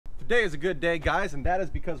Today is a good day, guys, and that is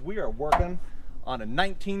because we are working on a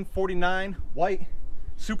 1949 white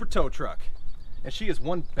super tow truck. And she is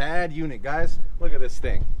one bad unit, guys. Look at this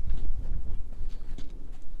thing.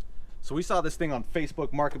 So we saw this thing on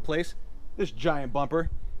Facebook Marketplace, this giant bumper.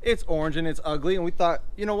 It's orange and it's ugly, and we thought,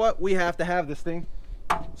 you know what, we have to have this thing.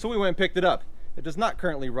 So we went and picked it up. It does not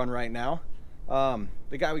currently run right now.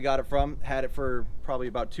 The guy we got it from had it for probably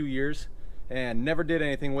about 2 years and never did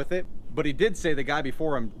anything with it. But he did say the guy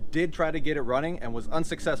before him did try to get it running and was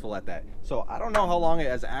unsuccessful at that. So I don't know how long it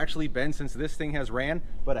has actually been since this thing has ran,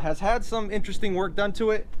 but it has had some interesting work done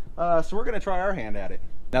to it. So we're gonna try our hand at it.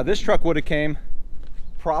 Now this truck would have came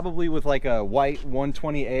probably with like a white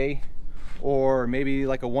 120A or maybe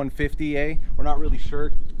like a 150A. We're not really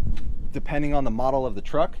sure, depending on the model of the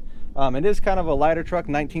truck. It is kind of a lighter truck.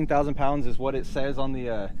 19,000 pounds is what it says on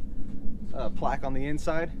the plaque on the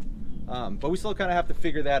inside. But we still kind of have to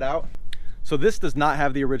figure that out. So this does not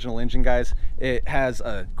have the original engine, guys. It has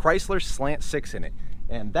a Chrysler Slant 6 in it,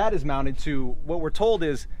 and that is mounted to what we're told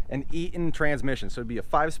is an Eaton transmission. So it'd be a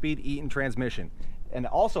 5-speed Eaton transmission, and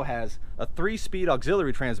it also has a 3-speed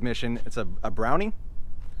auxiliary transmission. It's a Brownie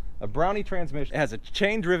transmission. It has a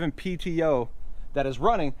chain-driven PTO that is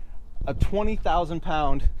running a 20,000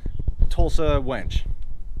 pound Tulsa winch.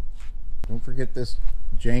 Don't forget this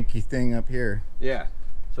janky thing up here. Yeah.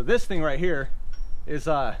 So this thing right here is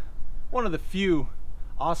one of the few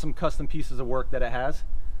awesome custom pieces of work that it has.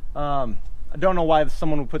 I don't know why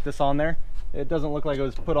someone would put this on there. It doesn't look like it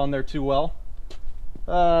was put on there too well.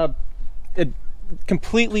 It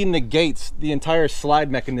completely negates the entire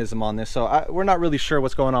slide mechanism on this, so we're not really sure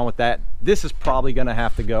what's going on with that. This is probably gonna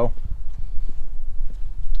have to go.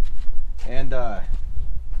 And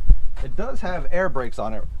it does have air brakes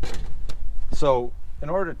on it. So in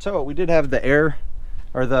order to tow it, we did have the air,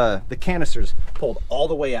 or the canisters pulled all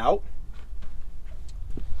the way out.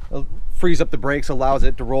 It frees up the brakes, allows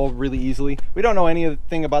it to roll really easily. We don't know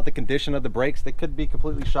anything about the condition of the brakes. They could be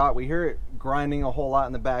completely shot. We hear it grinding a whole lot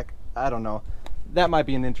in the back. I don't know. That might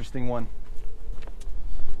be an interesting one.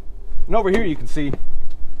 And over here you can see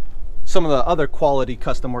some of the other quality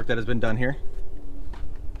custom work that has been done here.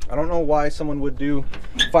 I don't know why someone would do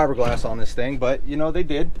fiberglass on this thing, but you know, they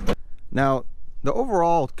did. Now, the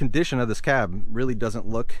overall condition of this cab really doesn't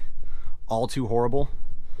look all too horrible.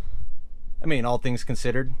 I mean, all things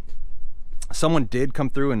considered. Someone did come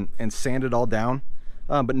through and sand it all down,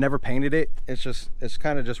 but never painted it. It's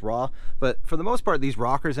kind of just raw. But for the most part, these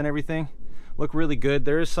rockers and everything look really good.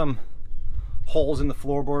 There is some holes in the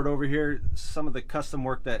floorboard over here. Some of the custom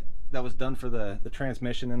work that was done for the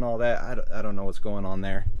transmission and all that. I don't know what's going on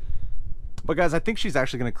there. But guys, I think she's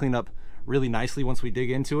actually going to clean up really nicely once we dig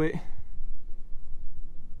into it.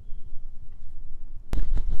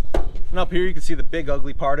 And up here you can see the big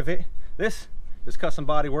ugly part of it. This is custom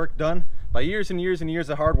body work done by years and years and years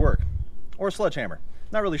of hard work, or a sledgehammer.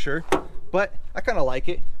 Not really sure, but I kind of like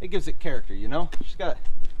it. It gives it character, you know. She's got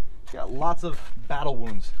lots of battle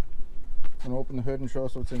wounds. Want to open the hood and show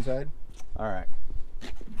us what's inside? All right.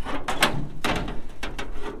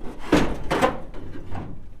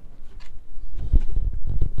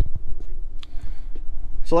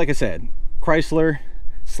 So like I said, Chrysler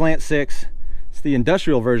Slant 6. It's the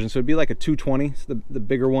industrial version, so it'd be like a 220. It's the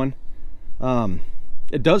bigger one.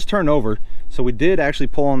 It does turn over, so we did actually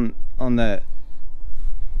pull on the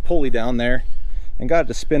pulley down there and got it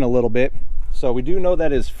to spin a little bit. So we do know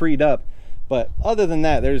that is freed up, but other than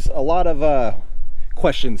that, there's a lot of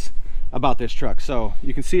questions about this truck. So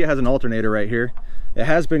you can see it has an alternator right here. It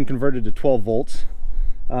has been converted to 12 volts.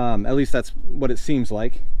 At least that's what it seems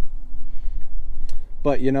like.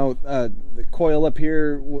 But you know, the coil up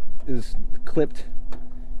here is clipped.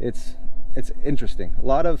 It's interesting. A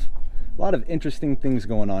lot of interesting things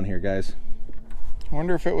going on here, guys. I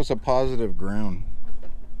wonder if it was a positive ground.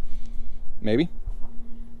 Maybe.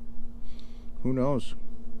 Who knows?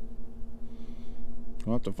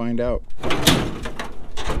 We'll have to find out.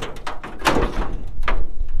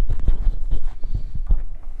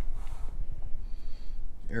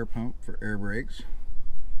 Air pump for air brakes.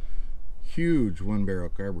 Huge 1-barrel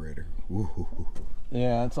carburetor. Woo-hoo-hoo.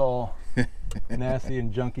 Yeah, it's all nasty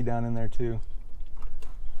and junky down in there too.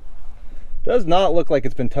 Does not look like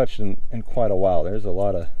it's been touched in quite a while. There's a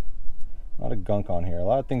lot of gunk on here. A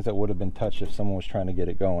lot of things that would have been touched if someone was trying to get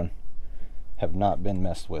it going have not been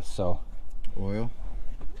messed with. So oil.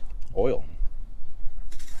 Oil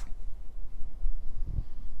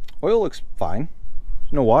looks fine.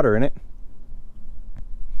 There's no water in it.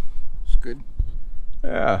 It's good.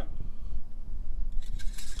 Yeah.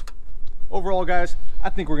 Overall, guys, I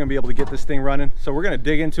think we're gonna be able to get this thing running. So we're gonna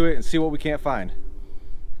dig into it and see what we can't find.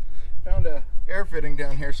 Found a air fitting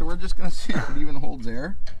down here, so we're just going to see if it even holds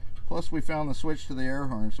air. Plus, we found the switch to the air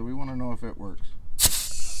horn, so we want to know if it works.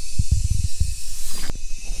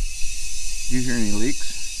 Do you hear any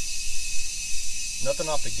leaks? Nothing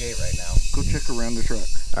off the gate right now. Go check around the truck.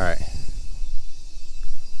 All right.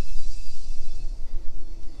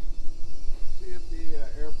 See if the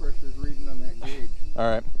air pressure is reading on that gauge. All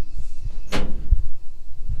right.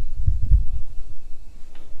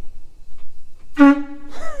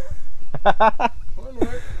 One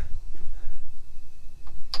work.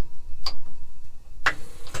 I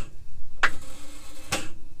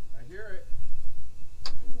hear it.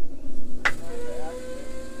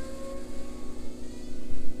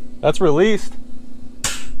 That's released.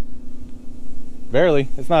 Barely.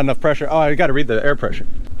 It's not enough pressure. Oh, I got to read the air pressure.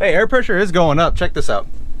 Hey, air pressure is going up. Check this out.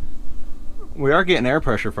 We are getting air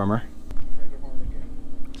pressure from her. Try the horn again.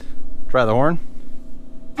 Try the horn.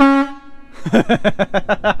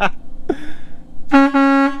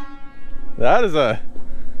 That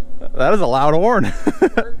is a loud horn.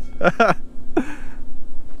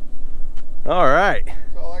 All right.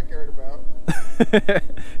 That's all I cared about.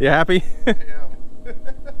 You happy? I am.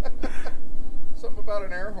 Something about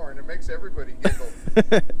an air horn, it makes everybody giggle.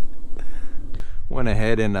 Went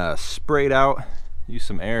ahead and sprayed out, used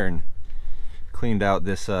some air and cleaned out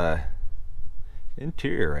this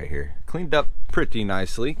interior right here. Cleaned up pretty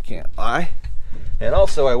nicely, can't lie. And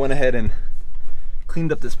also I went ahead and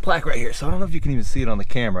cleaned up this plaque right here. So I don't know if you can even see it on the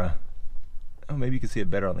camera. Oh, maybe you can see it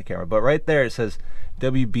better on the camera. But right there it says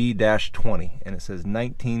WB-20 and it says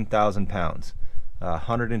 19,000 pounds.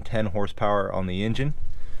 110 horsepower on the engine.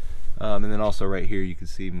 And then also right here you can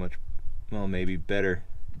see much, well, maybe better,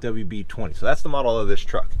 WB-20. So that's the model of this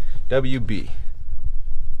truck, WB.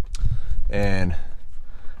 And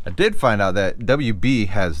I did find out that WB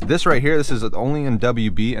has this right here. This is only in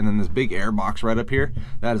WB, and then this big air box right up here.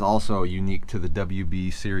 That is also unique to the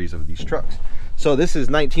WB series of these trucks. So this is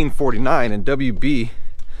 1949, and WB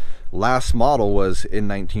last model was in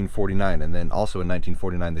 1949, and then also in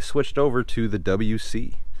 1949 they switched over to the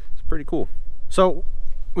WC. It's pretty cool. So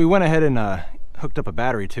we went ahead and hooked up a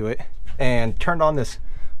battery to it and turned on this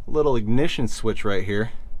little ignition switch right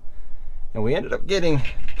here, and we ended up getting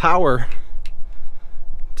power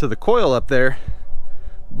to the coil up there,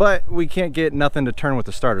 but we can't get nothing to turn with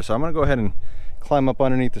the starter. So I'm gonna go ahead and climb up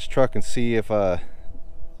underneath this truck and see if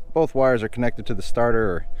both wires are connected to the starter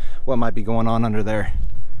or what might be going on under there.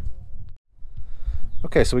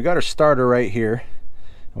 Okay, so we got our starter right here,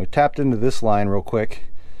 and we tapped into this line real quick,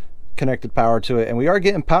 connected power to it, and we are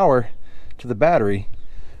getting power to the battery.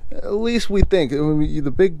 At least we think.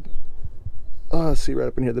 The big, let's see, right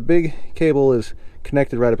up in here, the big cable is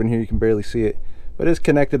connected right up in here. You can barely see it, but it's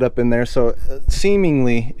connected up in there, so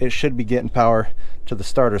seemingly it should be getting power to the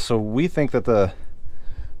starter. So we think that the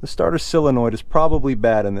starter solenoid is probably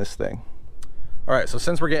bad in this thing. All right, so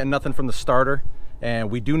since we're getting nothing from the starter,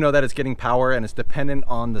 and we do know that it's getting power and it's dependent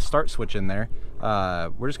on the start switch in there,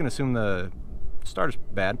 we're just gonna assume the starter's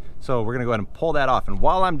bad. So we're gonna go ahead and pull that off. And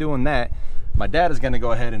while I'm doing that, my dad is gonna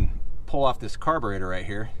go ahead and pull off this carburetor right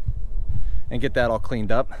here and get that all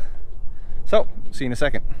cleaned up. So, see you in a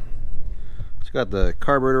second. So got the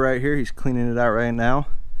carburetor right here. He's cleaning it out right now.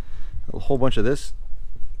 A whole bunch of this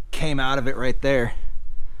came out of it right there,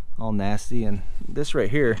 all nasty. And this right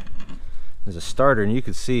here is a starter, and you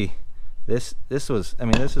can see this was, I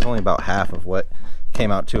mean, this is only about half of what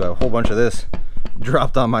came out too. A whole bunch of this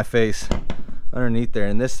dropped on my face underneath there,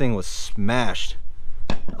 and this thing was smashed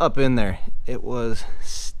up in there. It was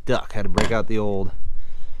stuck. Had to break out the old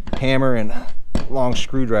hammer and long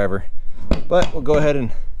screwdriver, but we'll go ahead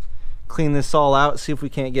and clean this all out, see if we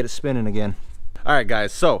can't get it spinning again. All right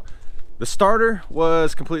guys, so the starter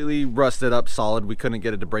was completely rusted up solid. We couldn't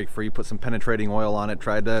get it to break free. Put some penetrating oil on it,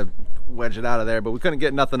 tried to wedge it out of there, but we couldn't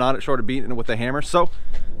get nothing on it short of beating it with a hammer. So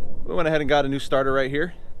we went ahead and got a new starter right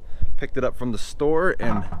here, picked it up from the store,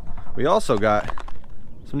 and we also got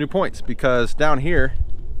some new points, because down here,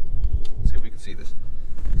 let's see if we can see this,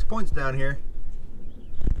 these points down here,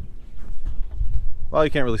 well,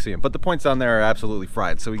 you can't really see them, but the points down there are absolutely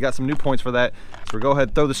fried. So we got some new points for that. So we'll go ahead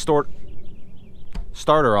and throw the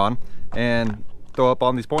starter on and throw up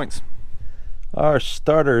on these points. Our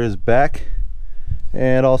starter is back,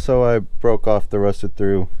 and also I broke off the rusted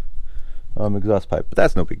through exhaust pipe, but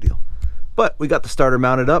that's no big deal. But we got the starter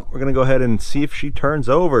mounted up. We're gonna go ahead and see if she turns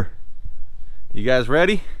over. You guys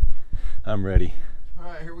ready? I'm ready. All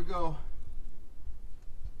right, here we go.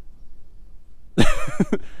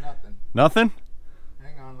 Nothing. Nothing?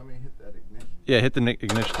 Hang on, let me hit that ignition. Yeah, hit the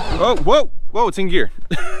ignition. Oh, whoa, whoa, it's in gear.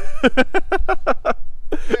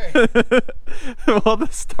 Okay. Well, the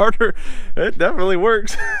starter, it definitely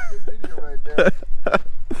works. Good video right there.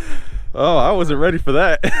 Oh, I wasn't ready for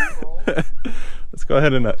that. Let's go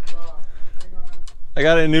ahead and Hang on. I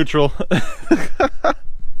got it in neutral.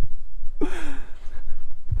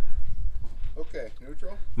 Okay,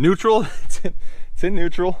 neutral? Neutral? It's in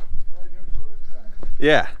neutral. Try neutral this time.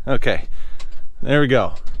 Yeah, okay. There we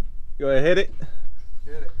go. Go ahead, hit it.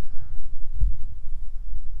 Hit it.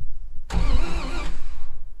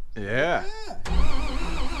 Yeah.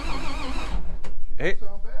 Hey. Hey,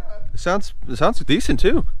 it sounds decent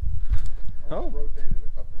too. Oh. Rotated a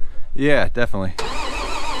couple of times. Yeah, definitely.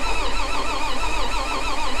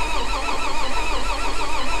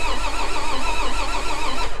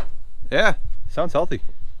 Yeah, sounds healthy.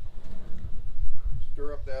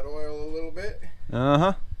 Stir up that oil a little bit.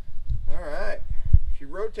 Uh-huh. All right. She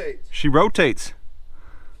rotates. She rotates.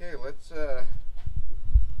 Okay, let's see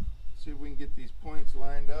if we can get these points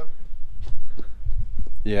lined up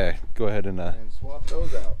Yeah, go ahead and swap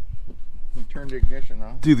those out. And turn the ignition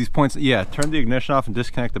on. do these points. Yeah, turn the ignition off and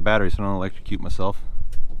disconnect the battery so I don't electrocute myself.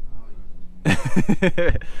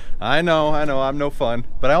 I know, I'm no fun,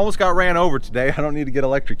 but I almost got ran over today. I don't need to get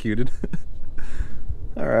electrocuted.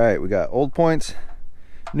 All right, we got old points,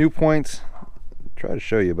 new points. Try to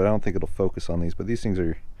show you, but I don't think it'll focus on these, but these things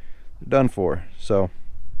are done for. So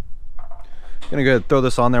I'm gonna go ahead and throw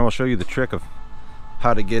this on there and we'll show you the trick of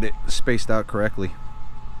how to get it spaced out correctly.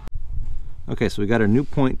 Okay, so we got our new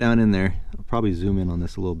point down in there. I'll probably zoom in on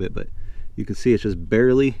this a little bit, but you can see it's just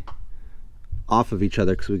barely off of each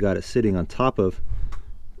other because we got it sitting on top of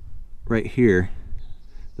right here,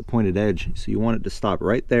 the pointed edge. So you want it to stop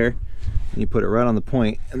right there and you put it right on the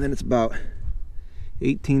point, and then it's about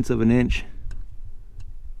 1/18 of an inch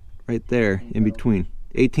right there in between,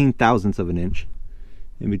 18 thousandths of an inch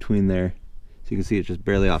in between there. So you can see it's just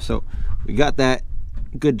barely off. So we got that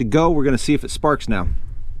good to go. We're gonna see if it sparks now.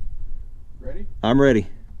 Ready? I'm ready.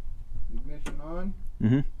 Ignition on.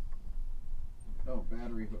 Mm-hmm. Oh,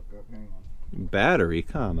 battery hookup. Hang on. Battery,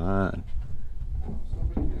 come on.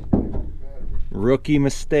 Somebody disconnected the battery. Rookie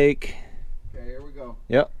mistake. Okay, here we go.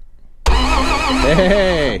 Yep.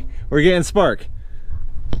 Hey, we're getting spark.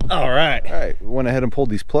 All right. All right, we went ahead and pulled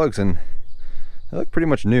these plugs and they look pretty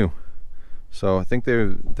much new. So I think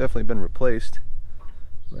they've definitely been replaced.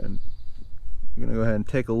 And I'm gonna go ahead and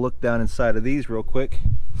take a look down inside of these real quick.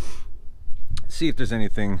 See if there's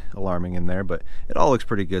anything alarming in there, but it all looks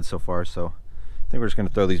pretty good so far. So I think we're just gonna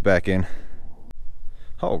throw these back in.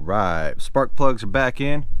 All right, spark plugs are back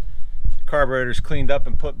in. Carburetor's cleaned up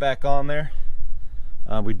and put back on there.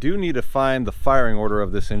 We do need to find the firing order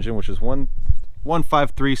of this engine, which is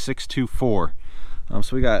 153624.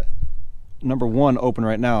 So we got number 1 open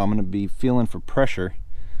right now. I'm going to be feeling for pressure,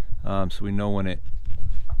 so we know when it's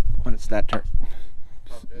that turn.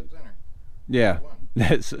 Top dead center. Yeah.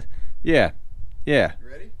 Yeah. Yeah. You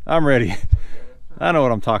ready? I'm ready. I know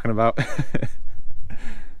what I'm talking about.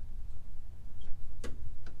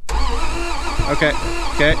 Okay.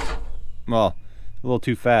 Okay. Well, a little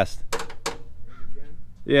too fast.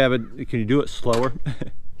 Yeah, but can you do it slower?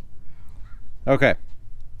 Okay.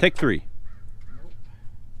 Take 3.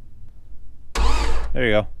 There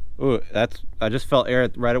you go. Ooh, I just felt air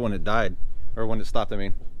right when it died, or when it stopped. I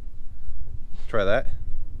mean, try that.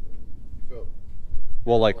 You felt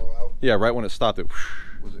Well, like, blow out? yeah, right when it stopped. It.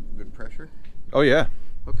 Was it good pressure? Oh yeah.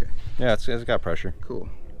 Okay. Yeah, it's got pressure. Cool.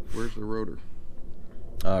 Where's the rotor?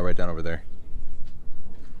 Right down over there.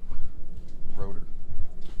 Rotor.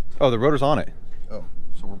 Oh, the rotor's on it. Oh,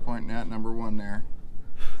 so we're pointing at number 1 there.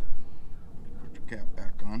 Put your cap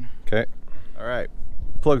back on. Okay. All right.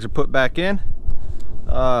 Plugs are put back in.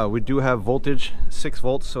 We do have voltage, 6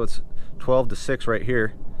 volts, so it's 12 to 6 right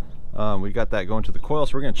here. We got that going to the coil,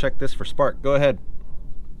 so we're going to check this for spark. Go ahead.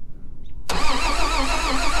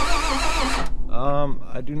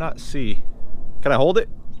 I do not see. Can I hold it?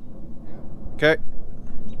 Okay.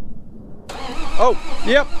 Oh,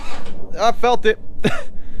 yep. I felt it.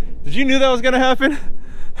 Did you knew that was going to happen?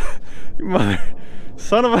 You mother.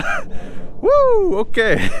 Son of a. Woo!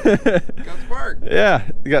 Okay. Got spark. Yeah,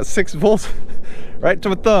 you got 6 volts right to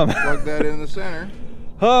my thumb. Plug that in the center.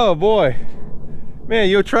 Oh boy. Man,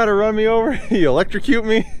 you'll try to run me over? You electrocute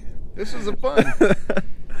me? This is a fun.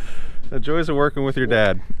 The joys of working with your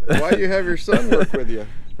dad. Why do you have your son work with you?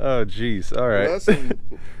 Oh geez, all right.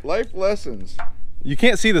 Life lessons. You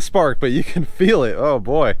can't see the spark, but you can feel it. Oh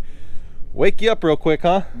boy. Wake you up real quick,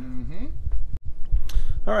 huh? Mm-hmm.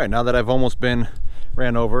 All right, now that I've almost been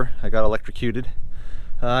ran over, I got electrocuted.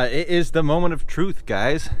 It is the moment of truth,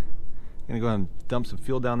 guys. I'm gonna go ahead and dump some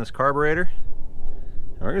fuel down this carburetor.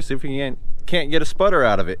 And we're gonna see if we can't get a sputter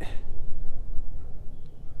out of it.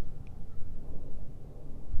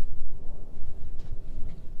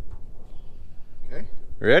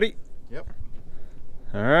 Ready? Yep.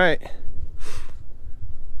 All right.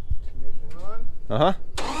 Ignition on. Uh-huh.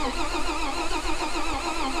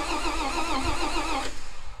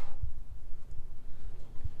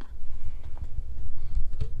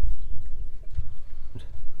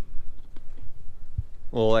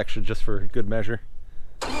 A little extra just for good measure.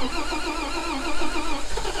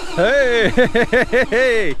 Hey, hey,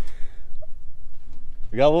 hey,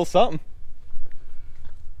 we got a little something.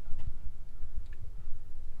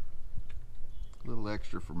 A little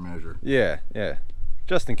extra for measure. Yeah, yeah,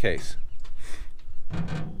 just in case.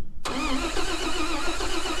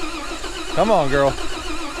 Come on, girl.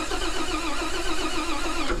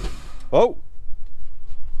 Oh.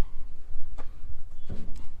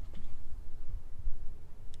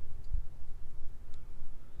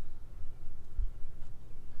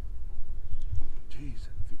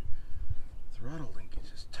 Throttle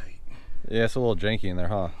linkage is tight. Yeah, it's a little janky in there,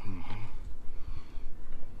 huh?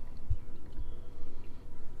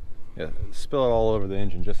 Yeah, spill it all over the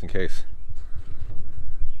engine just in case.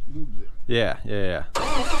 Lubes it. Yeah, yeah, yeah.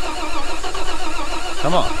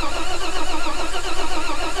 Come on.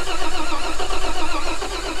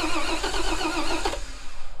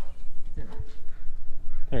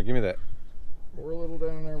 Here, give me that. Pour a little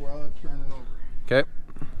down there while it's turning over. Okay.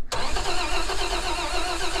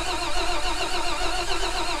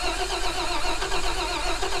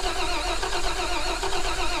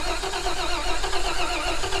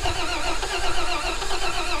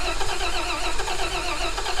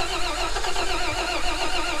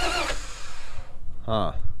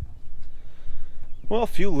 Huh. Well, a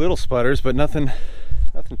few little sputters, but nothing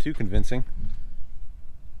too convincing.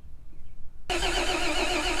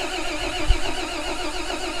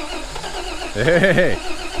 Hey,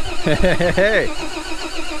 hey, hey, hey.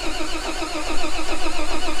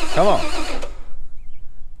 Come on.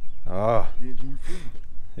 Oh. Needs more food.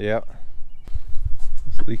 Yep.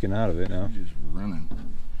 It's leaking out of it now. Just running.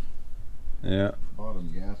 Yeah.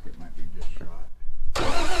 Bottom gasket might be just shot.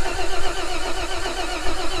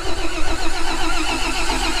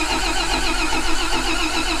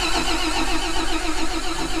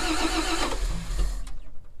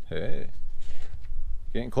 Hey.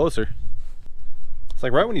 Getting closer. It's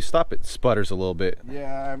like right when you stop it sputters a little bit.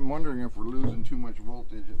 Yeah, I'm wondering if we're losing too much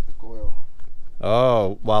voltage at the coil.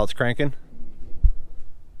 Oh, while it's cranking?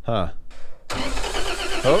 Huh.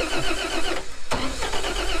 Oh.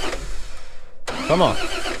 Come on.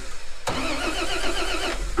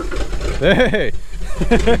 Hey.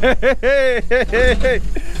 Hey, hey, hey, hey.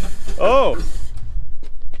 Oh.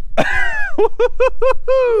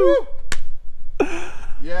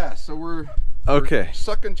 Yeah, so we're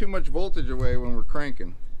sucking too much voltage away when we're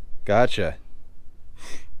cranking. Gotcha.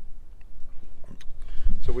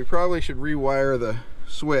 So we probably should rewire the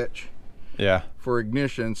switch. Yeah. For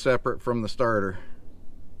ignition separate from the starter.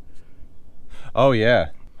 Oh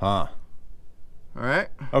yeah. Huh. All right.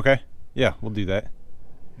 Okay. Yeah, we'll do that.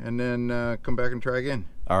 And then come back and try again.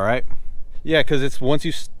 All right. Yeah, because it's once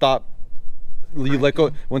you stop, you let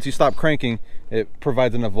go. Once you stop cranking, it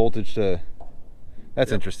provides enough voltage to.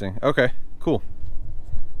 That's interesting. Okay. Cool.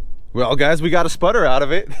 Well, guys, we got a sputter out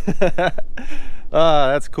of it.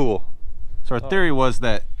 That's cool. So our theory was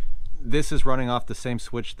that this is running off the same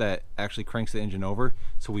switch that actually cranks the engine over,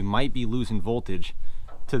 so we might be losing voltage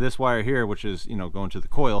to this wire here, which is, you know, going to the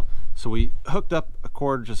coil. So we hooked up a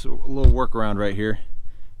cord, just a little workaround right here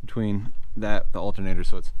between the alternator,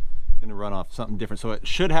 so it's going to run off something different. So it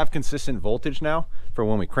should have consistent voltage now for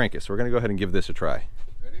when we crank it. So we're going to go ahead and give this a try.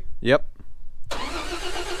 Ready? Yep.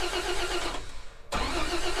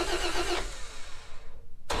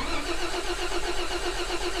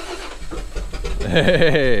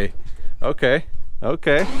 Hey, okay,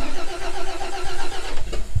 okay.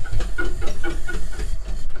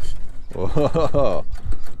 Whoa.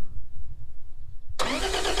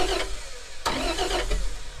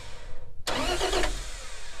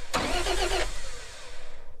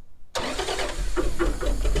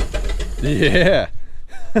 Yeah.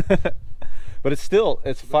 But it's still,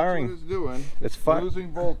 it's firing. That's what it's doing. It's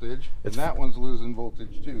losing voltage, and that one's losing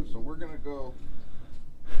voltage too. So we're gonna go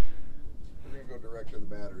direct to the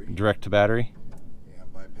battery. Direct to battery? Yeah,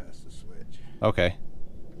 bypass the switch. Okay.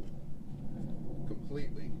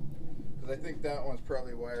 Completely. Because I think that one's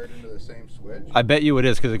probably wired into the same switch. I bet you it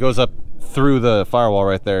is, because it goes up through the firewall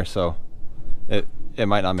right there, so it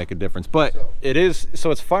might not make a difference. But it is,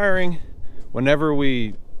 so it's firing whenever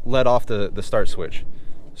we let off the start switch.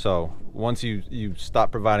 So once you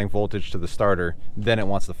stop providing voltage to the starter, then it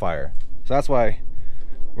wants to fire. So that's why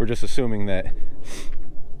we're just assuming that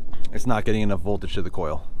it's not getting enough voltage to the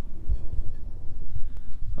coil.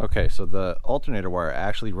 Okay, so the alternator wire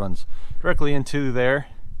actually runs directly into there,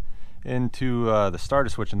 into the starter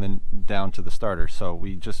switch, and then down to the starter. So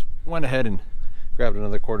we just went ahead and grabbed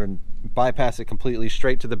another cord and bypassed it completely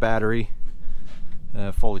straight to the battery.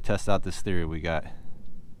 Fully test out this theory we got.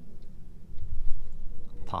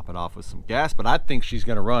 Top it off with some gas, but I think she's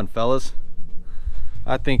gonna run, fellas.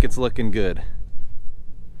 I think it's looking good.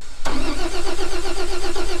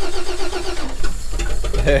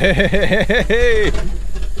 Hey!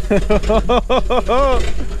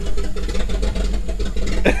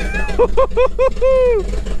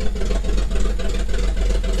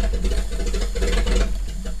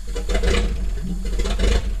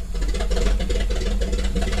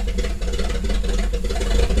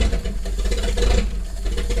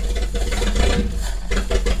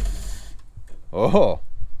 Oh,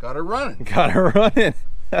 Got her running. got her running.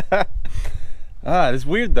 It's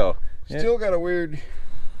weird though. Still got a weird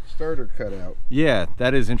starter cut out. Yeah,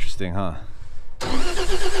 that is interesting, huh?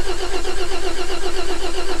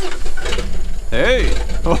 Hey!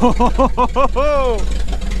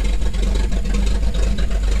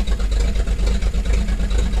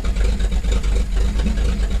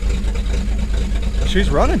 She's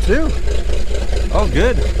running too. Oh,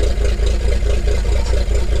 good.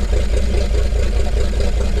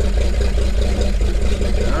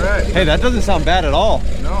 All right. Hey, that doesn't sound bad at all.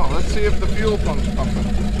 No, let's see if the fuel pump's pumping.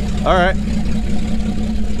 All right.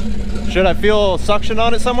 Should I feel suction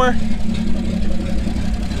on it somewhere?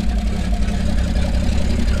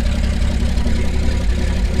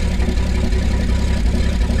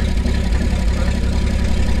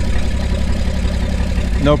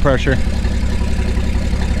 No pressure.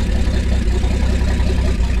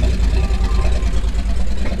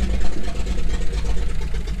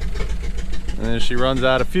 And then she runs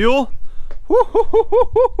out of fuel.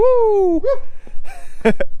 Woo-hoo-hoo-hoo-hoo-hoo.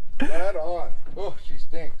 Right on. Oh, she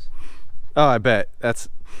stinks. Oh, I bet. That's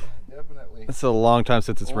Definitely. a long time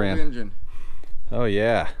since it's Old ran. engine. Oh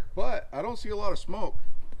yeah. But I don't see a lot of smoke.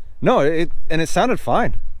 No, it sounded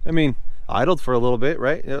fine. I mean, idled for a little bit,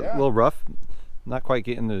 right? A Yeah. little rough. Not quite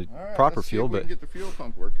getting the All right, proper let's see fuel, if we but can get the fuel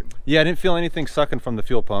pump working. yeah, I didn't feel anything sucking from the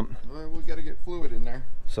fuel pump. Well, we got to get fluid in there.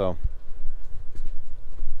 So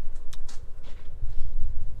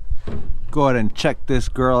go ahead and check this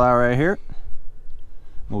girl out right here.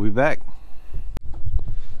 We'll be back.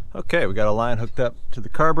 Okay, we got a line hooked up to the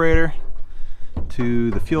carburetor, to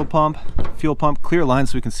the fuel pump clear line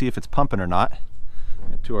so we can see if it's pumping or not,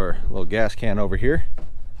 and to our little gas can over here.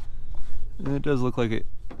 And it does look like it's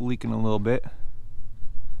leaking a little bit,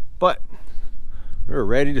 but we're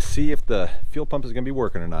ready to see if the fuel pump is going to be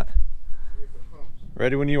working or not.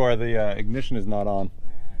 Ready when you are. The ignition is not on.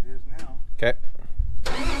 It is now. Okay.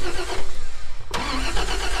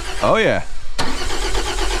 Oh yeah.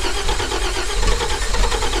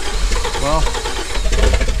 Well,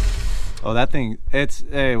 oh, that thing,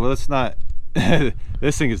 hey, well, it's not,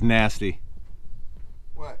 this thing is nasty.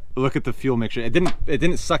 What? Look at the fuel mixture. It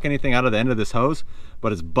didn't suck anything out of the end of this hose,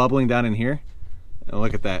 but it's bubbling down in here. And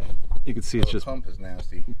look at that. You can see it's just, Pump is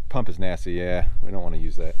nasty. pump is nasty, yeah. We don't want to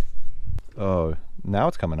use that. Oh, now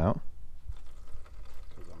it's coming out.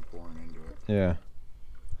 Because I'm pouring into it. Yeah.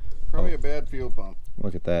 Probably a bad fuel pump.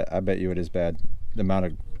 Look at that. I bet you it is bad. The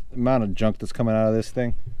amount of junk that's coming out of this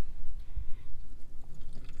thing.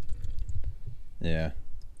 Yeah,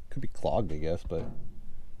 could be clogged, I guess. But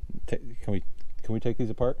can we take these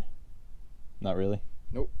apart? Not really.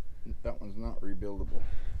 Nope, that one's not rebuildable.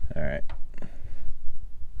 All right.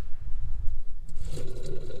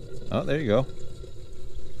 Oh, there you go.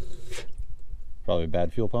 Probably a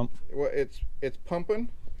bad fuel pump. Well, it's pumping,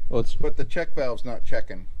 Well, but the check valve's not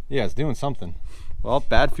checking. yeah, it's doing something. Well,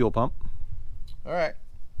 bad fuel pump. All right.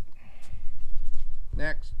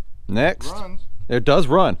 Next. Next. Runs. It does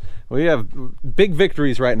run. We have big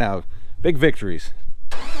victories right now. Big victories.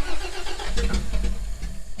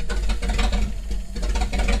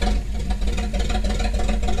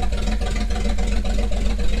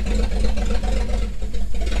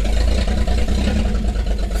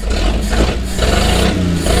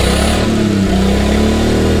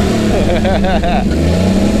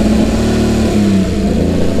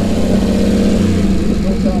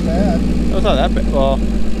 Don't sound bad. That's not that bad. Well,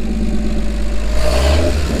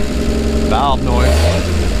 valve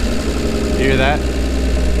noise. You hear that?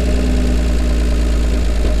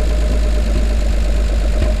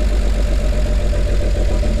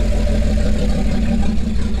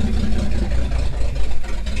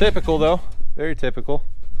 Typical though. Very typical.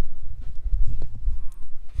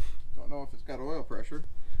 Don't know if it's got oil pressure.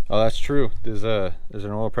 Oh, that's true. Is there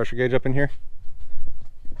an oil pressure gauge up in here?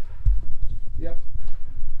 Yep.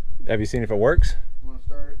 Have you seen if it works? You want to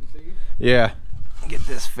start it and see? Yeah. Get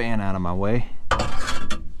this fan out of my way.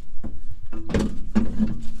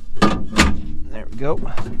 There we go.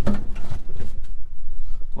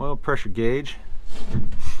 Oil pressure gauge.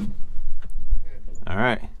 All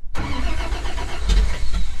right.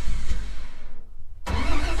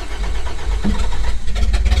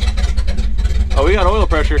 Oh, we got oil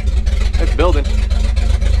pressure. It's building.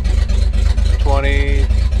 20,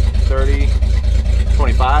 30,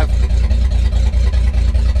 25.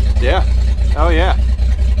 Yeah. Oh yeah.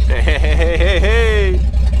 Hey, hey, hey, hey, hey.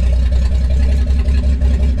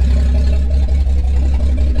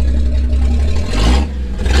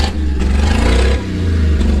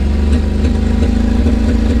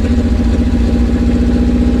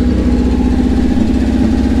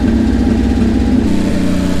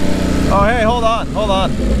 Oh, hey, hold on.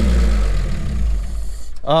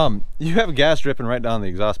 You have gas dripping right down the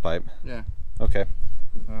exhaust pipe. Yeah. Okay.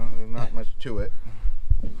 There's not much to it.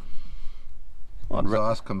 Well,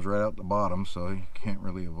 Exhaust comes right out the bottom, so you can't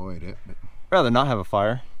really avoid it. But rather not have a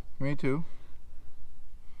fire. me too.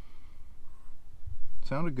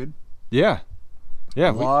 Sounded good. Yeah.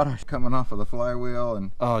 Yeah. A lot coming off of the flywheel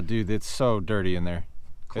and Oh, dude, it's so dirty in there.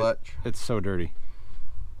 clutch. It's so dirty.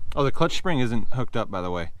 Oh, the clutch spring isn't hooked up, by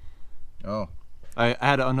the way. Oh. I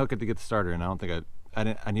had to unhook it to get the starter, and I don't think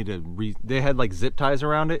I need to they had like zip ties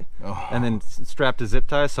around it, and then strapped to zip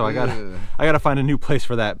ties, so I gotta find a new place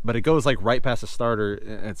for that. But it goes like right past the starter.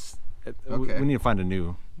 Okay. We need to find a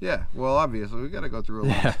new. Yeah, well, obviously we got to go through a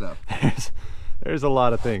lot of stuff. There's a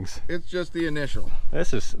lot of things. It's just the initial.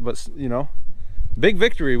 This is, but you know, big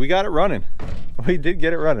victory. We got it running. We did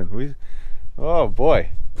get it running. Oh boy.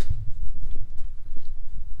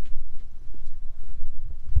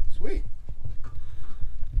 Sweet.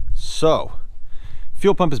 So,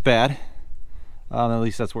 fuel pump is bad. At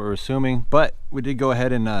least that's what we're assuming. But we did go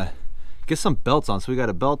ahead and get some belts on. So we got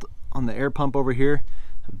a belt on the air pump over here,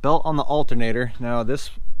 a belt on the alternator. Now this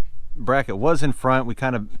bracket was in front.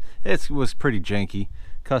 It was pretty janky,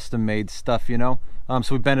 custom made stuff, you know.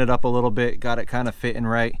 So we bent it up a little bit, got it kind of fitting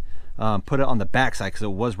right. Put it on the back side because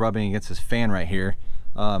it was rubbing against this fan right here.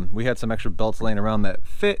 We had some extra belts laying around that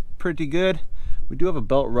fit pretty good. We do have a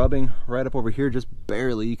belt rubbing right up over here, just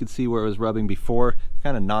barely. You can see where it was rubbing before.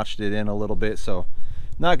 Kind of notched it in a little bit, so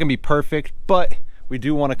not gonna be perfect, but we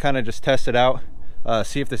do want to kind of just test it out,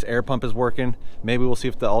 see if this air pump is working. Maybe we'll see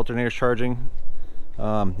if the alternator's charging.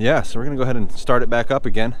 Yeah, so we're gonna go ahead and start it back up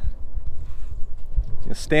again.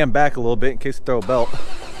 Gonna stand back a little bit in case I throw a belt.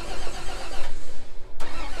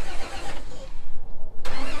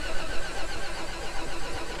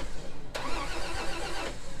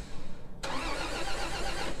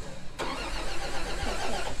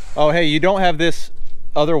 Oh, hey, you don't have this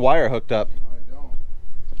other wire hooked up. No,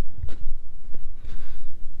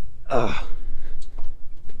 I don't.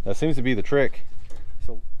 That seems to be the trick.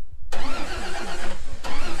 So...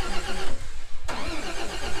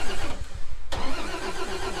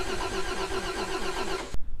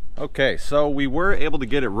 Okay, so we were able to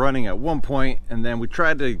get it running at one point, and then we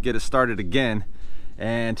tried to get it started again,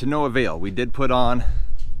 and to no avail. We did put on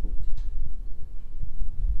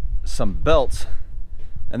some belts,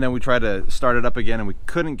 and then we tried to start it up again and we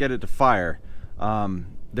couldn't get it to fire.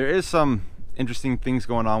 There is some interesting things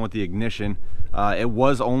going on with the ignition. It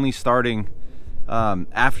was only starting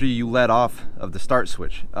after you let off of the start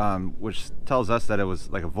switch, which tells us that it was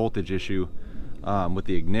like a voltage issue with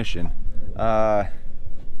the ignition.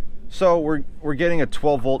 So we're getting a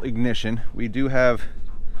 12-volt ignition. We do have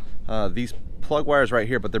these plug wires right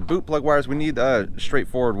here, but they're boot plug wires. We need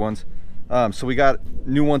straightforward ones. So we got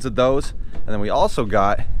new ones of those, and then we also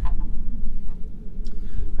got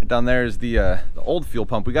right down there is the old fuel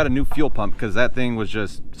pump. We got a new fuel pump because that thing was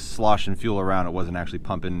just sloshing fuel around. It wasn't actually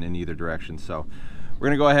pumping in either direction. So we're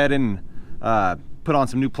gonna go ahead and put on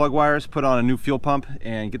some new plug wires, put on a new fuel pump,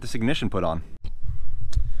 and get this ignition put on.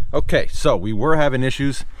 Okay, so we were having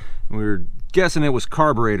issues. We were guessing it was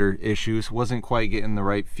carburetor issues, wasn't quite getting the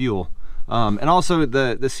right fuel. And also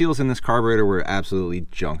the seals in this carburetor were absolutely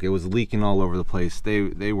junk. It was leaking all over the place.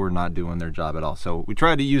 They were not doing their job at all. So we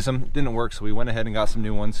tried to use them, it didn't work, so we went ahead and got some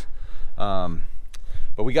new ones.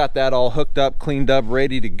 But we got that all hooked up, cleaned up,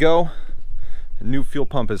 ready to go. The new fuel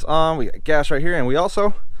pump is on. We got gas right here, and we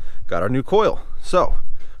also got our new coil. So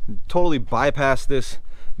totally bypassed this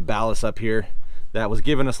ballast up here that was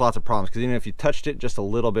giving us lots of problems, because even if you touched it just a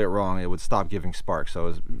little bit wrong, it would stop giving sparks. So it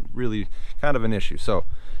was really kind of an issue. So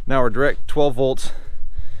now we're direct 12 volts,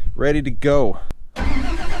 ready to go. Come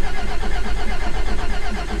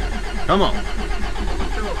on.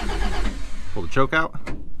 Pull the choke out.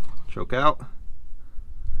 Choke out.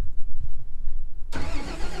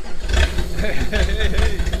 Yeah.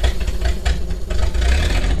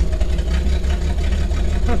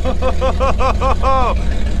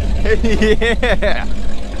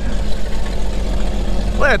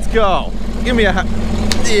 Let's go. Give me a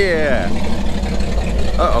yeah.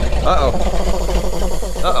 Uh-oh. Uh-oh.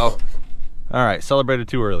 Uh-oh. All right, celebrated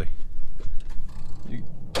too early.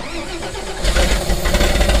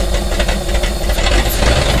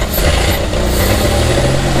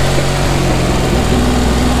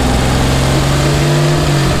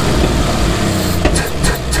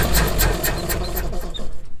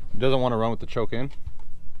 Doesn't want to run with the choke in.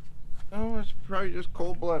 Oh, it's probably just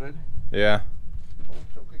cold-blooded. Yeah.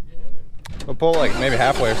 Choke again. We'll pull like maybe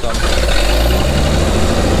halfway or something.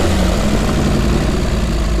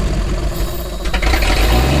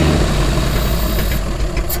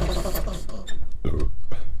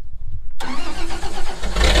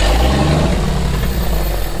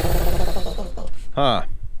 Huh.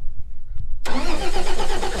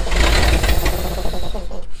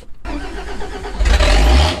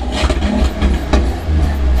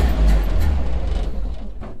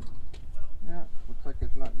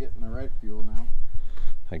 Fuel now.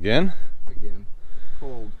 Again? Again.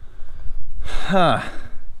 Cold. Huh.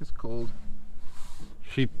 It's cold.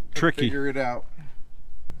 She tricky. Figure it out.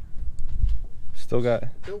 Still got.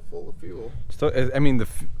 Still full of fuel. Still, I mean,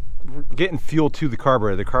 getting fuel to the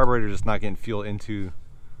carburetor. The carburetor is not getting fuel into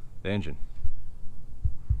the engine.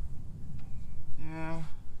 Yeah.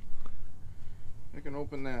 I can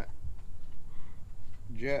open that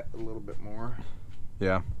jet a little bit more.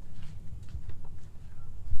 Yeah.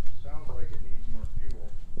 Sounds like it needs more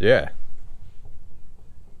fuel. Yeah.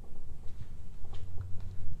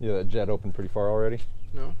 Yeah, that jet opened pretty far already?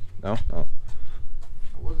 No. No? Oh.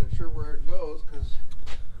 I wasn't sure where it goes because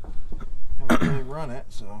I haven't really run it,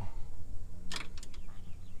 so.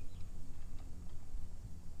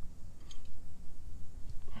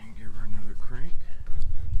 I can give her another crank.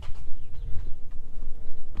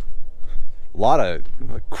 A lot of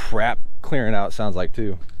crap clearing out, sounds like,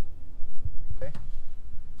 too. Okay.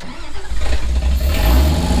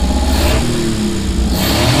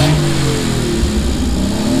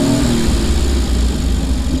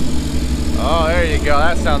 Oh, there you go.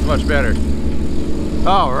 That sounds much better.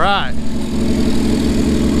 All right.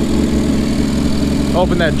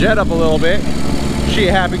 Open that jet up a little bit. She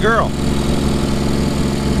a happy girl.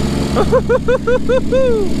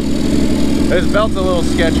 This belt's a little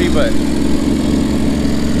sketchy, but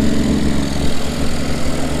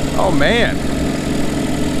oh man.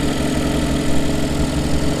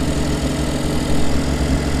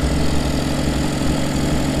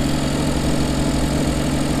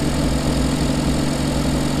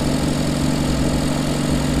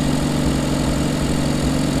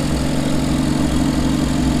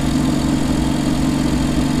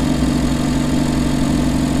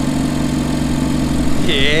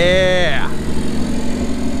 Yeah.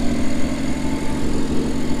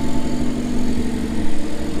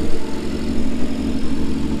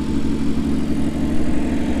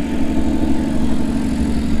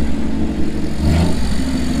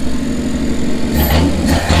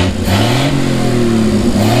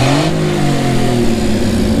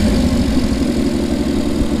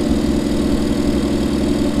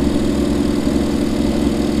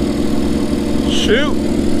 Shoot.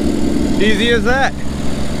 Easy as that.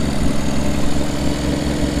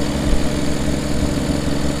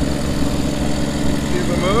 See if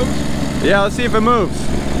it moves? Yeah, let's see if it moves.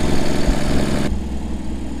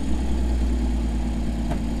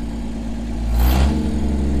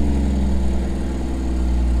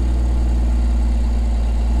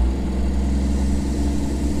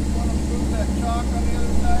 Want to move that chalk on the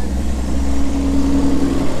other side?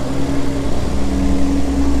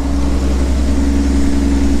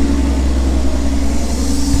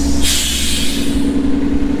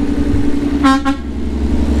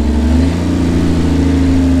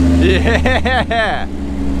 Yeah.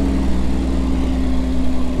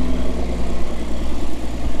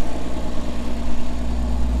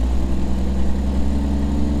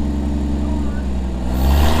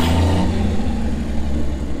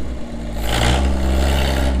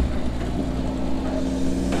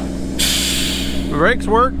 Brakes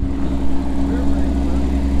work.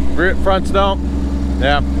 Fronts don't.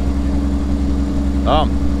 Yeah.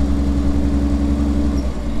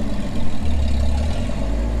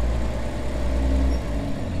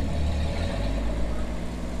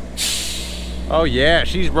 Oh yeah,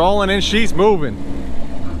 she's rolling and she's moving.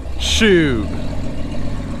 Shoot.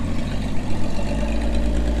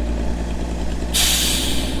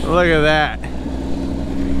 Look at that.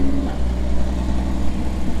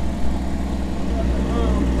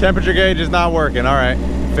 Temperature gauge is not working. All right,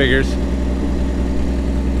 figures.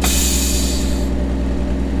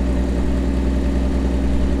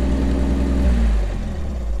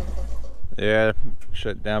 Yeah,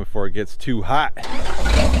 shut it down before it gets too hot.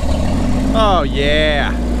 Oh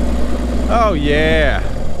yeah. Oh yeah.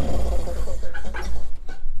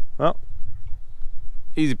 Well,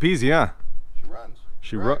 easy peasy, huh?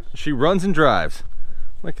 She runs. She runs and drives.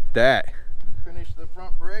 Look at that. Finish the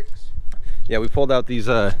front brakes. Yeah, we pulled out these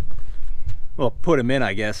well, put them in,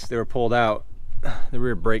 I guess. They were pulled out, the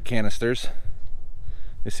rear brake canisters.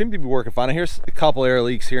 They seem to be working fine. Here's a couple air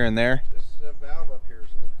leaks here and there. This valve up here is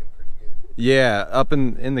leaking pretty good. Yeah, up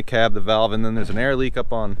in the cab, the valve, and then there's an air leak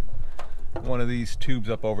up on one of these tubes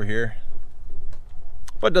up over here.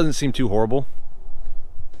 But it doesn't seem too horrible.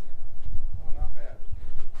 Oh, not bad.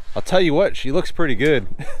 I'll tell you what, she looks pretty good.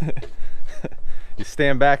 You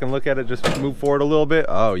stand back and look at it, just move forward a little bit.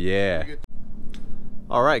 Oh yeah.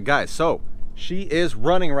 All right guys, so she is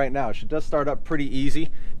running right now. She does start up pretty easy.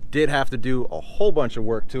 Did have to do a whole bunch of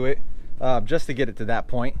work to it just to get it to that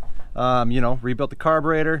point. You know, rebuilt the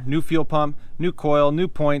carburetor, new fuel pump, new coil, new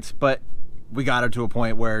points, but we got her to a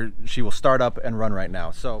point where she will start up and run right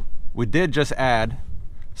now. So we did just add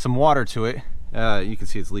some water to it. You can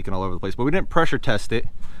see it's leaking all over the place, but we didn't pressure test it.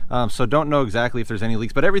 So don't know exactly if there's any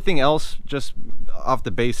leaks, but everything else, just off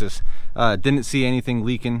the basis, didn't see anything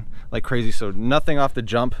leaking like crazy. So nothing off the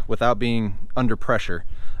jump without being under pressure.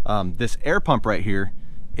 This air pump right here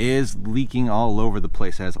is leaking all over the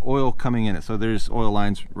place. It has oil coming in it. So there's oil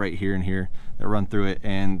lines right here and here that run through it,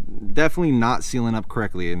 and definitely not sealing up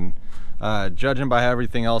correctly. And judging by how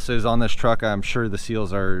everything else is on this truck, I'm sure the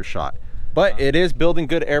seals are shot. But it is building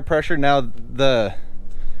good air pressure. Now the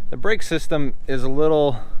brake system is a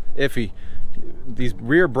little iffy. These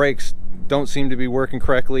rear brakes don't seem to be working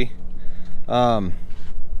correctly.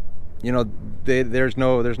 You know, there's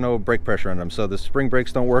no brake pressure on them, so the spring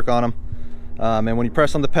brakes don't work on them. And when you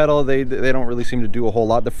press on the pedal, they don't really seem to do a whole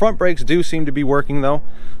lot. The front brakes do seem to be working though,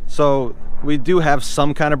 so we do have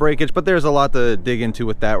some kind of breakage, but there's a lot to dig into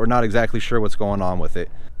with that. We're not exactly sure what's going on with it.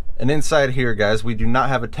 And inside here, guys, we do not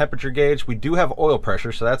have a temperature gauge. We do have oil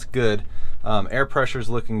pressure, so that's good. Air pressure is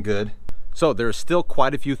looking good. So there's still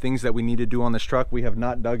quite a few things that we need to do on this truck. We have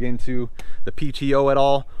not dug into the PTO at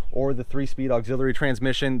all, or the 3-speed auxiliary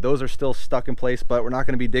transmission. Those are still stuck in place, but we're not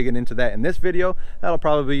going to be digging into that in this video. That'll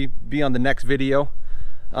probably be on the next video.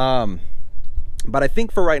 But I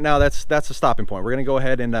think for right now, that's a stopping point. We're going to go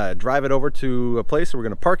ahead and drive it over to a place. We're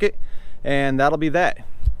going to park it, and that'll be that.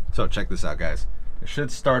 So check this out, guys. It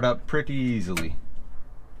should start up pretty easily.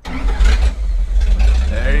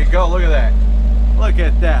 There you go, look at that. Look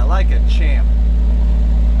at that, like a champ.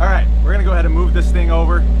 All right, we're gonna go ahead and move this thing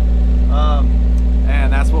over,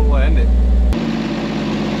 and that's what we'll end it.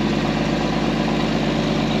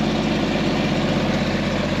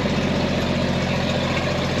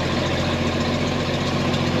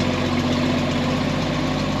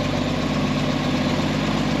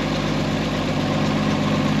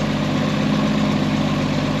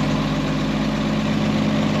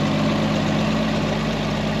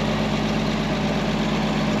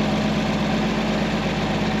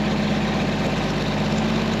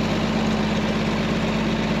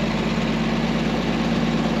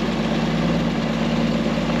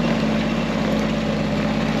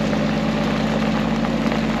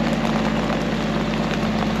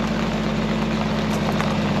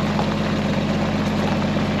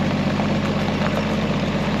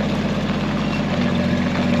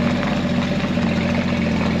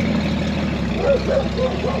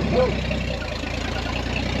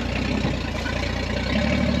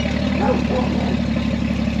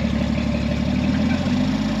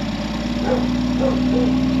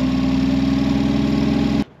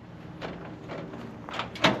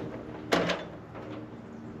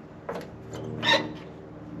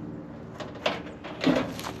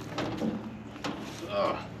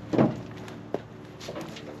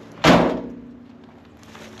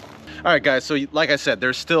 All right, guys, so like I said,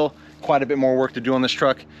 there's still quite a bit more work to do on this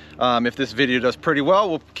truck. If this video does pretty well,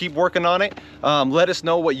 we'll keep working on it. Let us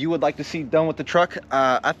know what you would like to see done with the truck.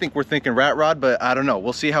 I think we're thinking rat rod, but I don't know.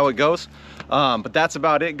 We'll see how it goes. But that's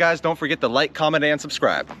about it, guys. Don't forget to like, comment, and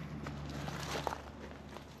subscribe.